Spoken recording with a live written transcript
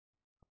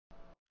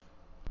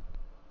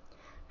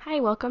Hi,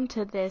 welcome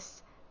to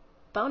this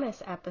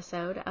bonus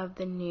episode of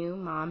the New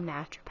Mom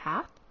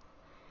Naturopath.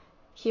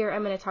 Here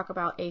I'm going to talk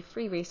about a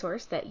free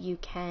resource that you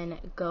can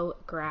go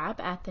grab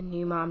at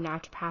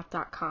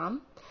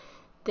thenewmomnaturopath.com.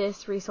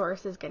 This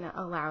resource is going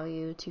to allow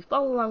you to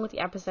follow along with the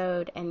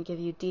episode and give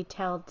you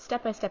detailed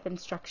step-by-step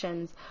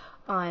instructions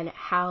on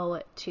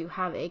how to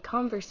have a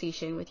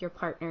conversation with your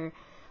partner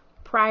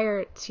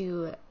prior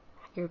to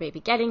your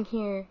baby getting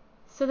here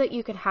so that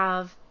you can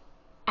have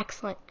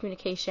excellent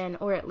communication,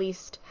 or at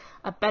least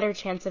a better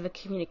chance of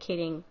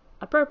communicating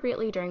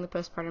appropriately during the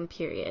postpartum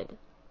period.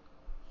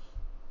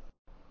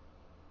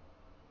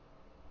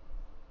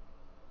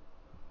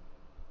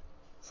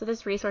 So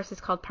this resource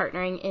is called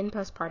Partnering in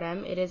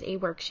Postpartum. It is a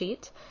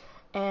worksheet,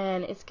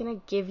 and it's going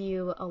to give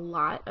you a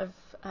lot of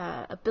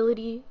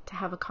ability to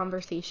have a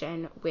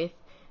conversation with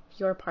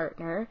your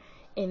partner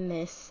in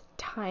this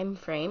time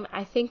frame.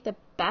 I think the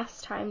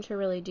best time to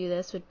really do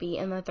this would be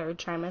in the third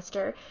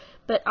trimester,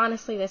 but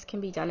honestly this can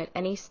be done at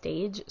any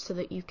stage so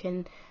that you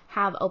can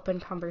have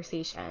open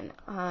conversation.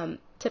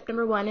 Tip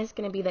number 1 is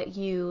going to be that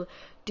you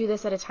do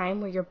this at a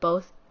time where you're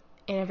both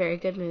in a very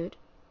good mood,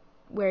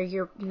 where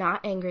you're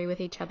not angry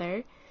with each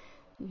other,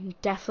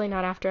 definitely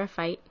not after a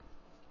fight.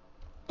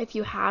 If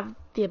you have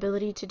the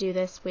ability to do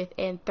this with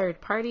a third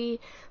party,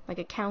 like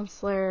a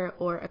counselor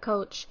or a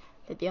coach,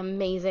 that'd be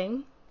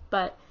amazing,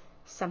 but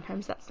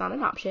sometimes that's not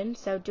an option.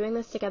 So doing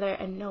this together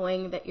and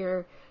knowing that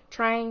you're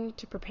trying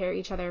to prepare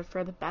each other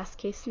for the best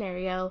case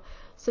scenario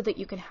so that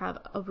you can have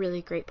a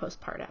really great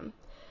postpartum.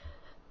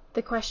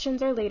 The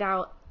questions are laid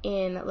out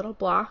in little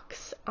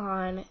blocks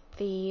on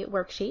the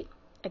worksheet.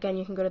 Again,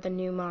 you can go to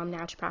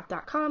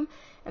thenewmomnaturopath.com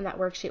and that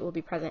worksheet will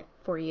be present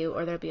for you,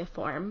 or there'll be a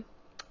form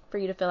for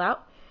you to fill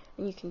out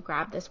and you can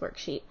grab this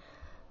worksheet.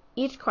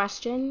 Each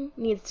question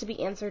needs to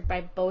be answered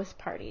by both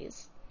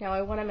parties. Now,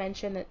 I want to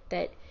mention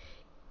that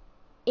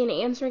in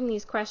answering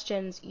these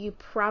questions, you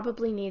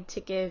probably need to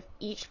give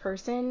each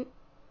person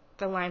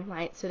the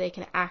limelight so they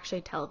can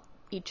actually tell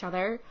each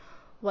other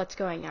what's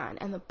going on.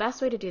 And the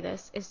best way to do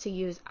this is to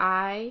use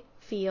I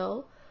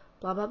feel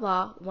blah, blah,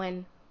 blah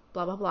when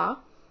blah, blah, blah,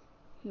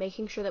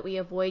 making sure that we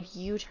avoid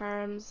you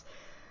terms,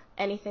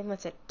 anything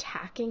that's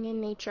attacking in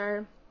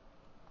nature.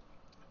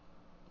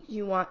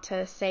 You want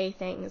to say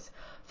things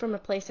from a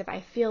place of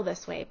I feel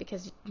this way,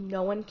 because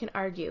no one can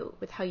argue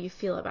with how you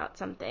feel about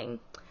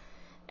something.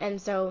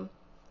 And so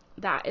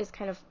that is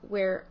kind of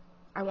where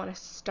I want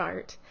to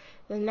start.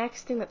 The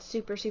next thing that's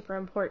super, super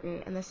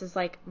important, and this is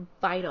like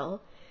vital,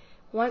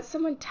 once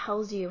someone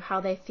tells you how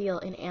they feel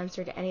in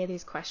answer to any of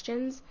these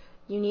questions,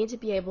 you need to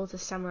be able to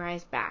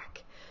summarize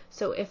back.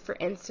 So if, for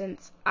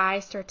instance,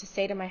 I start to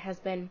say to my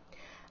husband,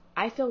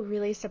 I feel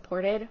really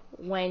supported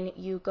when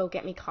you go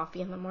get me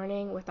coffee in the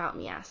morning without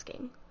me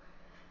asking.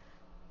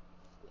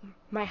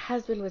 My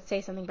husband would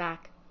say something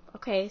back,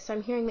 okay, so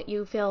I'm hearing that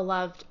you feel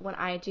loved when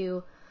I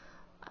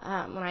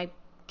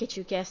get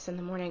you gifts in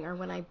the morning, or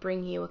when I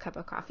bring you a cup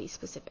of coffee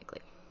specifically.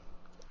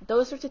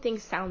 Those sorts of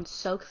things sound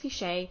so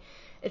cliche.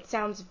 It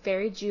sounds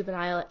very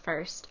juvenile at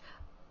first,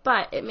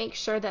 but it makes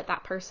sure that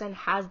that person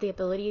has the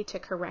ability to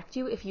correct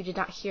you if you did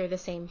not hear the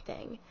same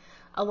thing.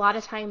 A lot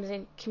of times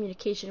in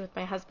communication with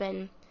my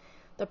husband,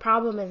 the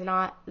problem is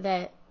not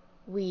that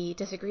we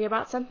disagree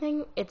about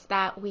something, it's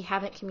that we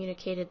haven't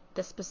communicated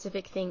the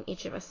specific thing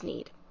each of us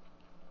need.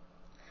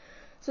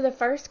 So the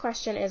first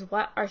question is,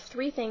 what are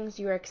 3 things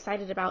you are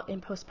excited about in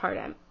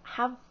postpartum?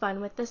 Have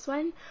fun with this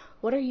one.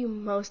 What are you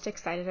most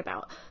excited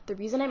about? The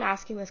reason I'm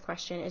asking this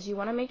question is you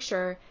want to make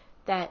sure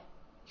that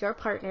your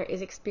partner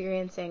is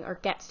experiencing or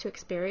gets to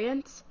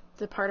experience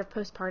the part of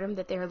postpartum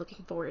that they're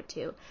looking forward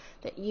to,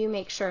 that you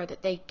make sure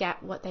that they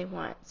get what they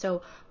want.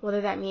 So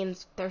whether that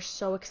means they're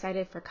so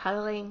excited for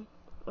cuddling,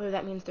 whether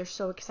that means they're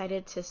so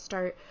excited to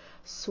start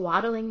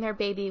swaddling their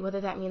baby,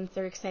 whether that means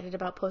they're excited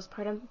about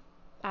postpartum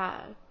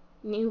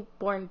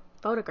newborn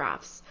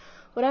photographs,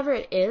 whatever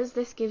it is,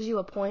 this gives you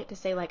a point to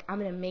say, like, I'm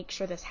going to make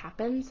sure this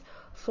happens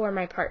for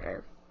my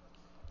partner.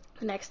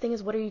 The next thing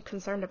is, what are you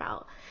concerned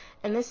about?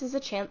 And this is a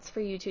chance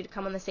for you two to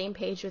come on the same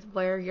page with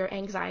where your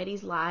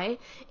anxieties lie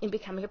in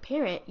becoming a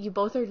parent. You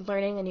both are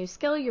learning a new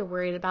skill. You're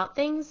worried about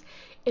things.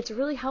 It's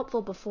really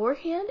helpful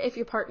beforehand if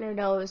your partner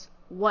knows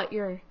what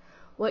your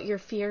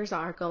fears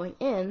are going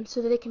in,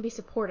 so that they can be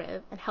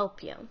supportive and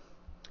help you.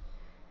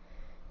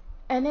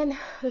 And then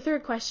the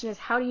third question is,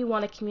 how do you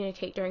want to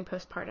communicate during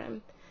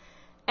postpartum?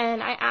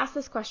 And I ask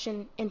this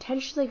question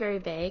intentionally very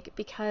vague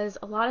because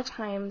a lot of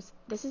times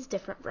this is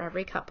different for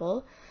every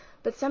couple,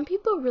 but some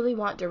people really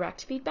want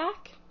direct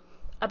feedback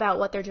about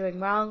what they're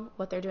doing wrong,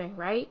 what they're doing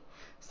right.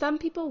 Some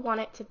people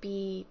want it to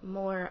be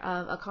more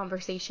of a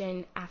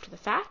conversation after the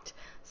fact.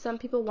 Some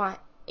people want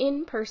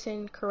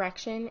in-person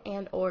correction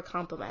and or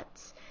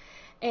compliments.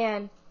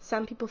 And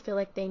some people feel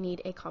like they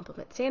need a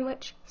compliment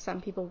sandwich.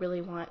 Some people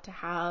really want to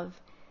have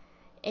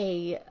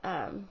a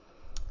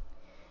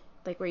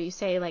like where you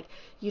say, like,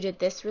 you did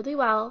this really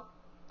well,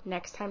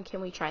 next time can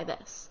we try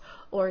this,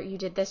 or you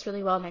did this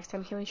really well, next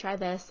time can we try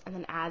this, and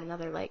then add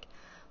another, like,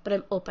 but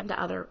I'm open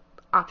to other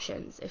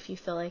options if you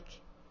feel like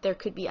there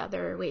could be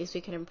other ways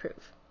we can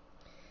improve.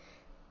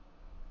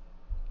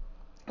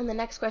 And the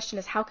next question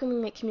is, how can we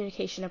make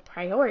communication a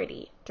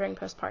priority during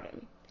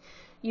postpartum?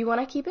 You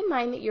want to keep in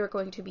mind that you're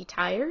going to be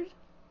tired,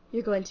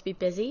 you're going to be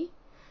busy,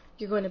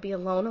 you're going to be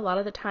alone a lot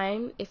of the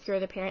time. If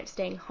you're the parent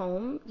staying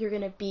home, you're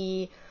going to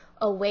be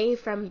away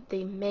from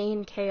the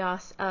main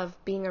chaos of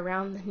being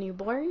around the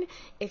newborn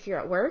if you're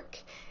at work.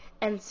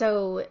 And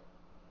so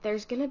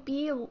there's going to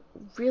be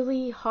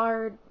really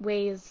hard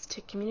ways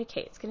to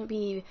communicate. It's going to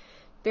be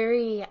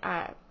very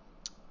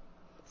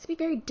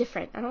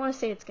different. I don't want to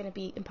say it's going to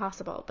be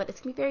impossible, but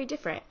it's going to be very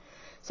different.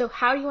 So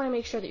how do you want to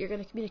make sure that you're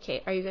going to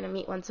communicate? Are you going to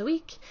meet once a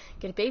week,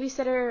 get a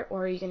babysitter,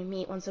 or are you going to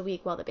meet once a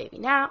week while the baby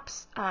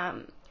naps?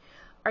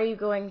 Are you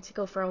going to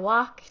go for a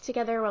walk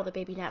together while the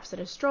baby naps in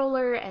a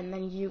stroller, and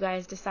then you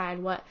guys decide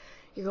what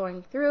you're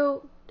going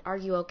through? Are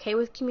you okay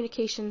with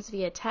communications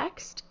via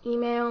text,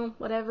 email,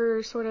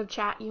 whatever sort of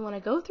chat you want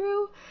to go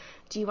through?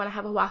 Do you want to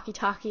have a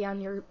walkie-talkie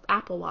on your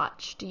Apple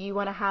Watch? Do you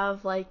want to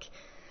have,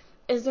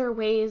 is there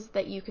ways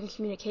that you can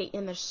communicate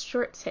in the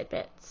short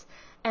tidbits?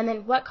 And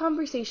then what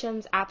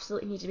conversations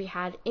absolutely need to be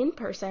had in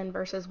person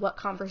versus what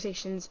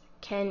conversations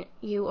can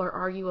you or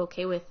are you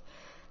okay with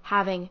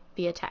having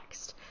via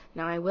text?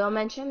 Now, I will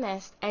mention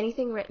this,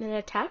 anything written in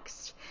a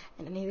text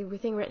and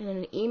anything written in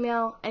an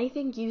email,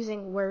 anything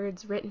using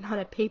words written on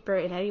a paper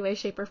in any way,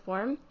 shape, or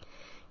form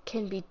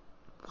can be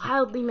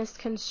wildly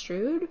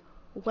misconstrued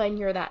when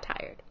you're that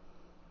tired.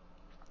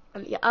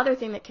 And the other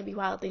thing that can be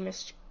wildly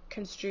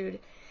misconstrued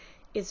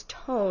is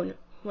tone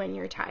when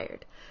you're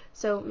tired.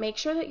 So make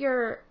sure that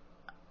you're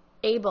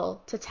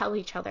able to tell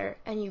each other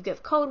and you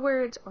give code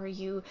words, or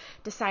you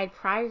decide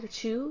prior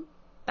to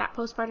that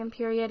postpartum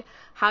period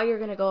how you're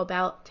going to go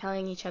about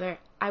telling each other,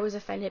 I was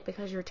offended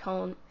because your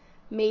tone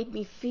made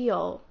me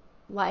feel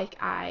like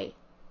I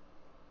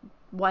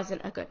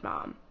wasn't a good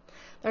mom.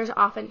 There's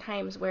often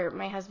times where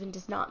my husband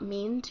does not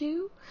mean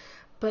to,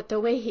 but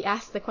the way he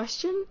asks the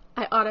question,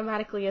 I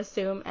automatically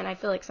assume, and I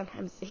feel like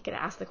sometimes he could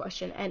ask the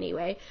question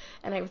anyway,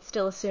 and I would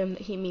still assume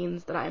that he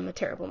means that I'm a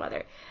terrible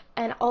mother.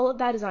 And all of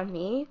that is on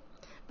me,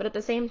 but at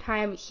the same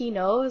time, he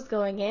knows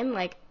going in,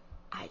 I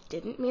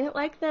didn't mean it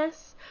like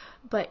this,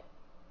 but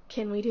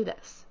can we do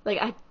this?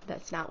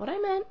 That's not what I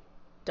meant.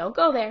 Don't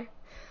go there.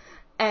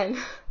 And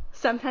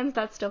sometimes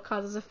that still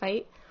causes a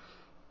fight,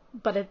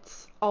 but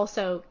it's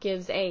also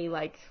gives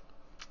a,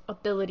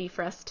 ability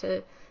for us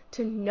to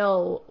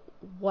know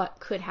what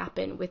could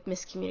happen with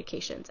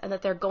miscommunications, and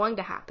that they're going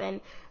to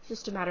happen. It's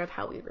just a matter of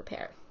how we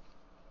repair.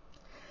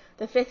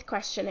 The fifth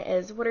question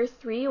is, what are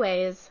 3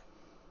 ways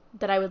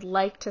that I would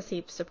like to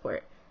see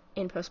support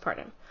in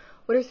postpartum?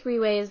 What are 3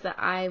 ways that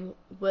I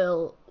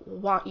will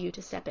want you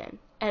to step in?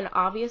 And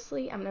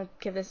obviously, I'm going to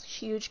give this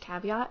huge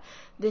caveat.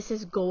 This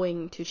is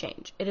going to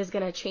change. It is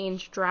going to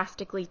change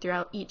drastically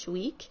throughout each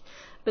week.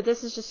 But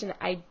this is just an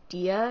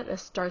idea to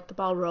start the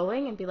ball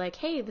rolling and be like,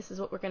 hey, this is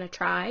what we're going to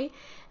try.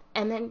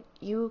 And then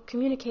you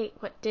communicate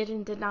what did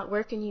and did not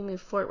work, and you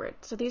move forward.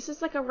 So this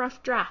is like a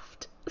rough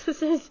draft.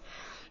 This is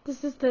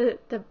the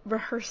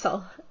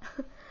rehearsal,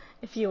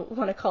 if you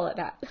want to call it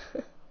that.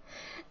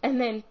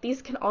 And then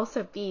these can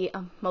also be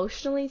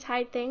emotionally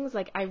tied things,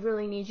 like I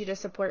really need you to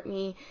support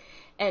me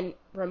and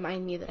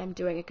remind me that I'm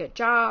doing a good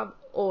job,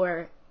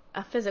 or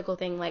a physical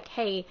thing like,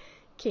 hey,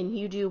 can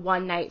you do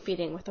 1 night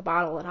feeding with a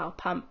bottle and I'll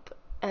pump,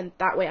 and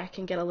that way I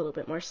can get a little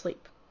bit more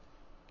sleep.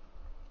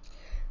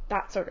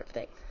 That sort of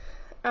thing.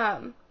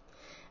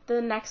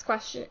 The next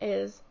question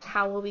is,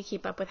 how will we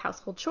keep up with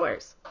household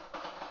chores?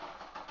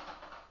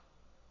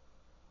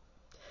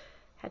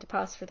 Had to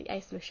pause for the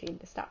ice machine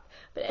to stop.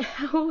 But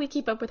how will we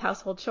keep up with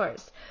household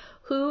chores?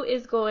 Who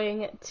is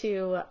going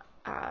to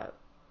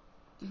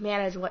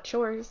manage what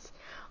chores?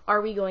 Are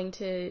we going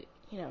to,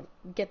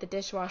 get the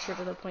dishwasher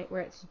to the point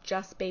where it's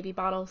just baby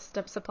bottle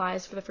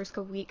supplies for the first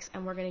couple weeks,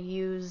 and we're going to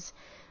use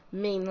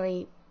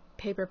mainly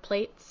paper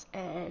plates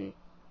and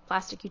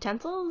plastic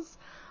utensils?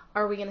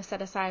 Are we going to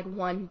set aside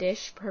 1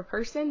 dish per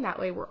person? That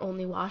way we're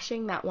only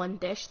washing that 1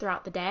 dish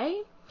throughout the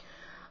day.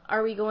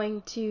 Are we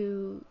going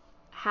to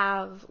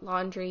have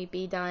laundry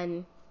be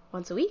done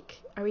once a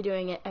week? Are we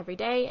doing it every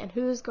day? And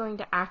who's going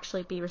to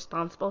actually be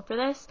responsible for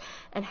this?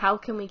 And how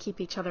can we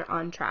keep each other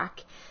on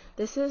track?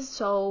 This is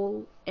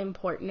so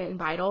important and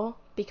vital,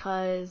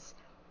 because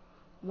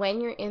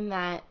when you're in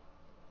that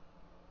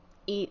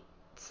eat,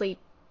 sleep,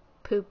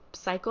 poop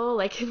cycle,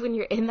 when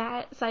you're in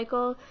that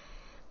cycle,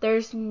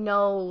 there's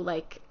no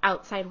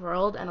outside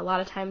world, and a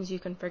lot of times you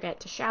can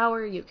forget to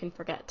shower, you can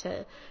forget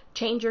to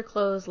change your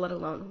clothes, let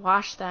alone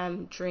wash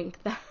them, drink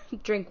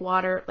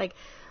water.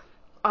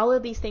 All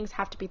of these things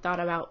have to be thought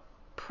about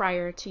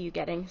prior to you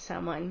getting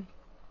someone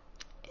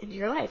into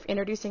your life,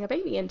 introducing a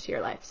baby into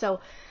your life. So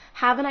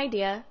have an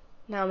idea.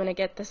 Now I'm going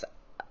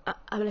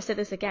to say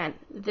this again.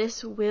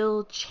 This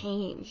will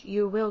change.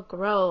 You will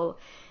grow.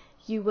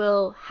 You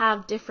will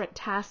have different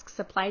tasks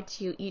applied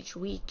to you each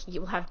week.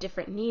 You will have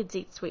different needs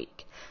each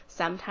week.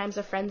 Sometimes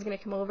a friend's going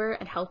to come over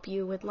and help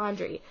you with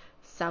laundry.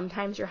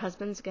 Sometimes your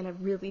husband's going to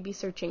really be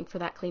searching for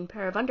that clean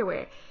pair of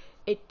underwear.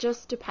 It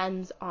just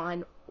depends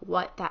on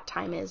what that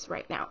time is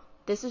right now.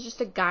 This is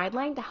just a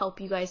guideline to help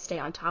you guys stay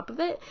on top of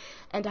it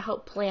and to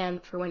help plan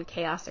for when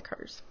chaos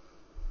occurs.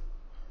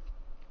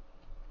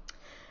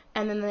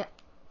 And then the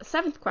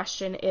seventh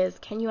question is,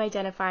 can you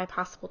identify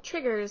possible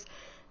triggers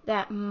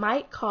that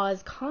might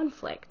cause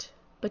conflict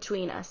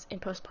between us in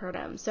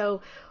postpartum?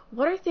 So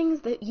what are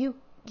things that you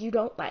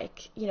don't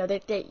like,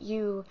 that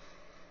you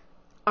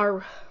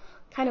are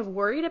kind of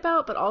worried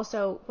about, but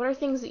also what are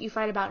things that you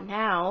fight about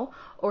now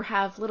or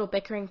have little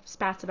bickering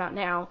spats about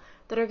now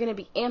that are going to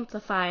be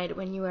amplified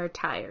when you are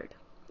tired,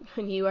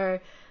 when you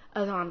are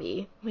a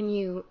zombie, when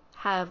you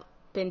have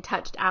been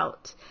touched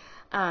out?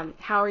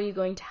 How are you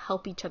going to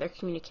help each other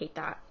communicate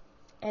that?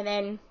 And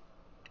then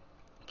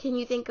can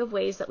you think of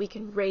ways that we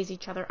can raise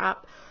each other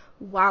up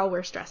while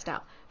we're stressed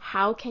out?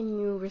 How can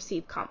you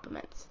receive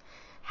compliments?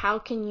 How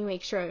can you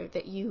make sure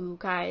that you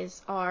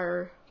guys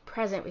are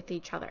present with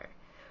each other?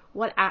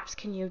 What apps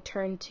can you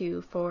turn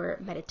to for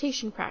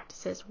meditation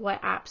practices?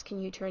 What apps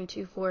can you turn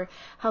to for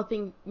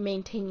helping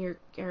maintain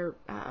your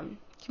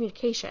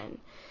communication?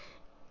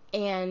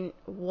 And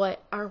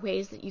what are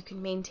ways that you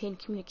can maintain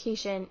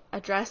communication,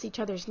 address each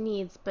other's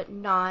needs, but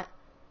not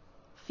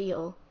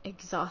feel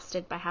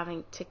exhausted by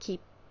having to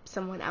keep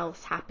someone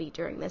else happy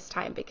during this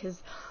time,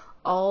 because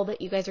all that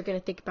you guys are going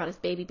to think about is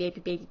baby,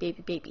 baby, baby,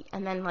 baby, baby.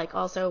 And then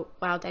also,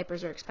 wow,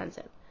 diapers are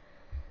expensive.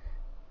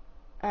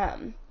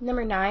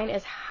 Number 9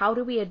 is, how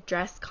do we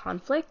address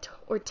conflict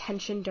or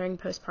tension during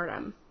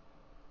postpartum?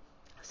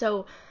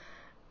 So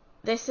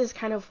this is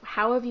kind of,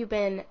 how have you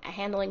been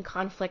handling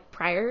conflict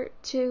prior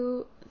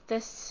to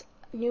this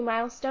new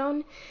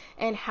milestone,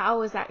 and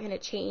how is that going to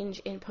change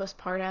in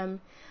postpartum?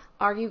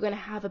 Are you going to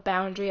have a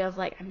boundary of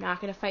I'm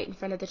not going to fight in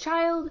front of the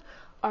child?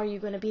 Are you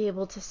going to be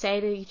able to say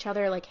to each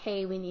other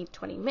hey, we need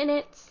 20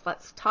 minutes,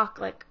 let's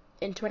talk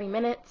in 20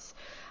 minutes,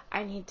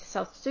 I need to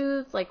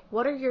self-soothe?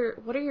 What are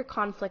your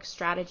conflict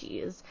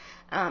strategies?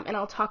 And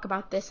I'll talk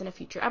about this in a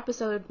future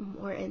episode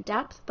more in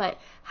depth, but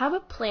have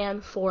a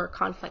plan for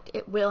conflict.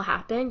 It will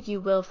happen. You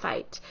will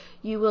fight.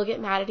 You will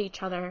get mad at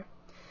each other.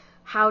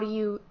 How do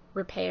you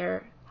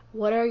repair?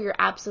 What are your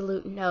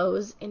absolute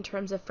no's in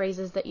terms of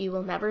phrases that you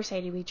will never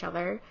say to each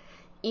other,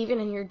 even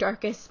in your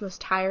darkest,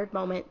 most tired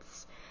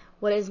moments?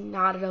 What is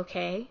not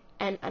okay?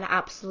 And an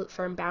absolute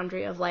firm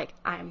boundary of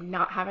I'm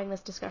not having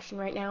this discussion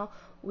right now.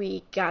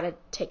 We gotta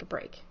take a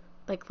break.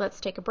 Let's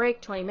take a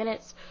break, 20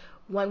 minutes.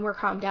 When we're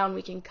calmed down,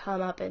 we can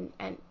come up and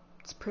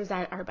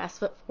present our best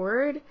foot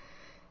forward.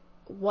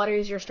 What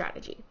is your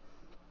strategy?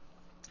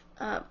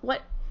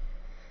 What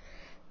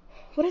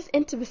does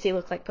intimacy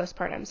look like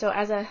postpartum? So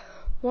as a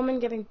woman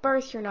giving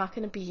birth, you're not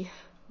going to be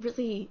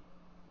really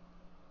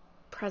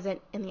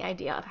present in the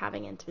idea of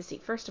having intimacy.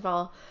 First of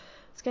all,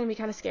 it's going to be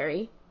kind of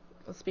scary.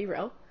 Let's be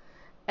real.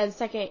 And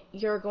second,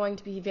 you're going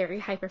to be very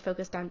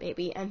hyper-focused on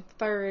baby. And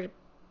third,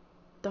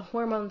 the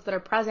hormones that are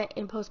present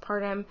in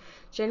postpartum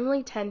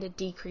generally tend to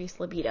decrease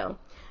libido.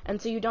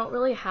 And so you don't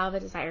really have a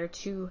desire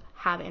to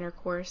have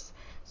intercourse.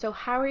 So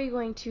how are you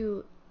going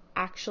to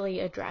actually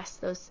address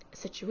those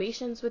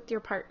situations with your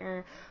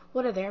partner?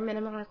 What are their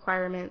minimum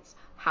requirements?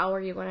 How are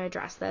you going to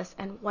address this?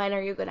 And when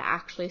are you going to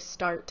actually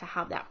start to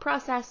have that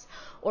process?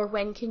 Or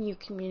when can you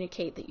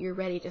communicate that you're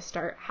ready to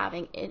start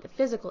having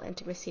physical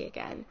intimacy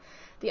again?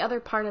 The other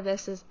part of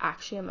this is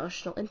actually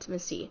emotional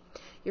intimacy.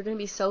 You're going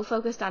to be so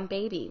focused on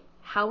baby.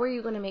 How are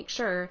you going to make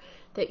sure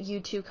that you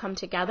two come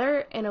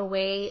together in a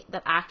way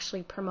that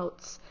actually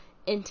promotes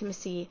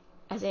intimacy?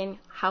 As in,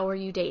 how are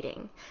you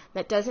dating?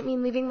 That doesn't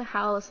mean leaving the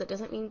house. That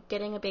doesn't mean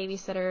getting a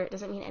babysitter. It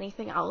doesn't mean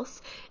anything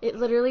else. It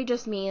literally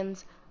just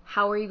means,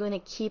 how are you going to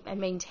keep and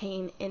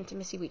maintain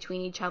intimacy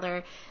between each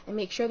other and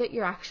make sure that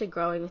you're actually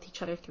growing with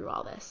each other through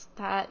all this?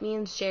 That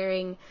means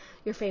sharing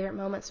your favorite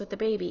moments with the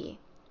baby.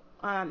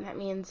 That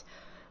means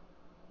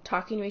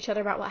talking to each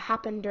other about what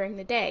happened during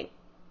the day,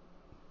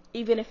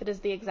 even if it is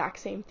the exact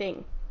same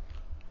thing.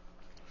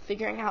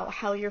 Figuring out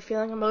how you're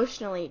feeling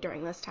emotionally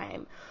during this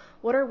time.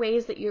 What are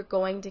ways that you're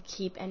going to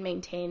keep and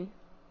maintain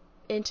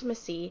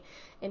intimacy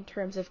in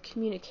terms of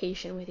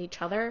communication with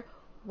each other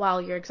while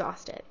you're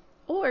exhausted?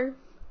 Or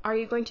are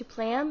you going to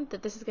plan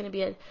that this is going to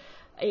be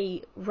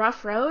a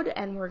rough road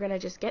and we're going to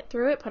just get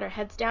through it, put our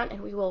heads down, and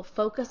we will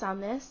focus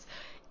on this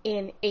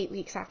in 8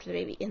 weeks after the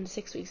baby, in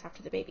 6 weeks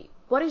after the baby?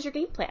 What is your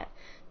game plan?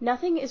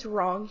 Nothing is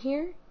wrong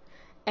here.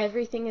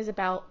 Everything is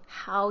about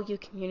how you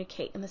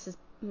communicate, and this is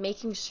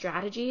making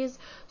strategies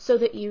so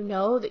that you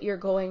know that you're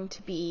going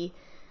to be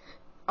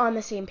on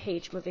the same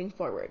page moving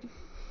forward.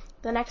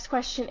 The next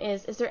question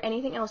is there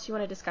anything else you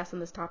want to discuss on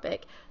this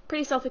topic?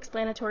 Pretty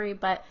self-explanatory,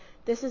 but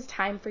this is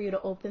time for you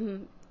to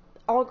open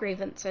all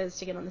grievances,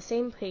 to get on the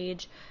same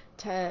page,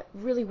 to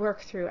really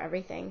work through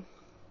everything.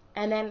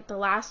 And then the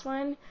last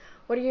one,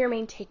 what are your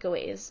main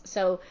takeaways?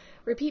 So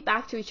repeat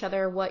back to each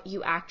other what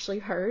you actually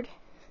heard.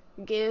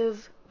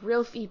 Give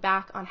real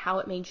feedback on how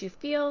it made you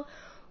feel.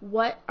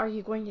 What are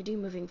you going to do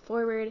moving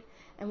forward?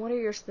 And what are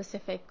your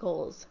specific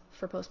goals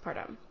for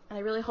postpartum? And I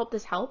really hope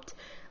this helped.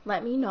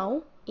 Let me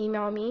know.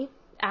 Email me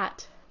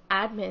at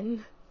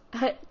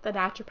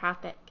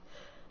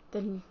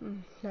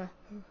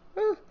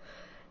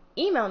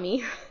email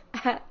me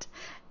at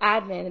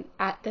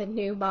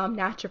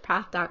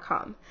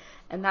admin@thenewmomnaturopath.com.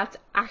 And that's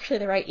actually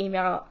the right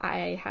email.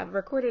 I have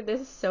recorded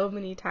this so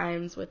many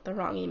times with the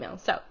wrong email.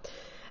 So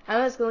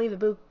I'm just going to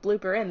leave a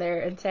blooper in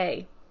there and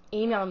say,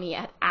 email me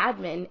at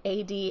admin,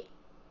 ADMIN,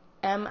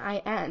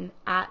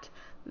 at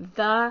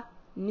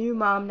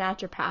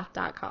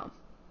thenewmomnaturopath.com.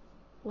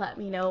 Let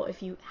me know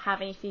if you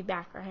have any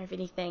feedback or have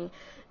anything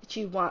that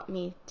you want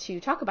me to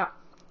talk about.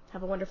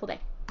 Have a wonderful day.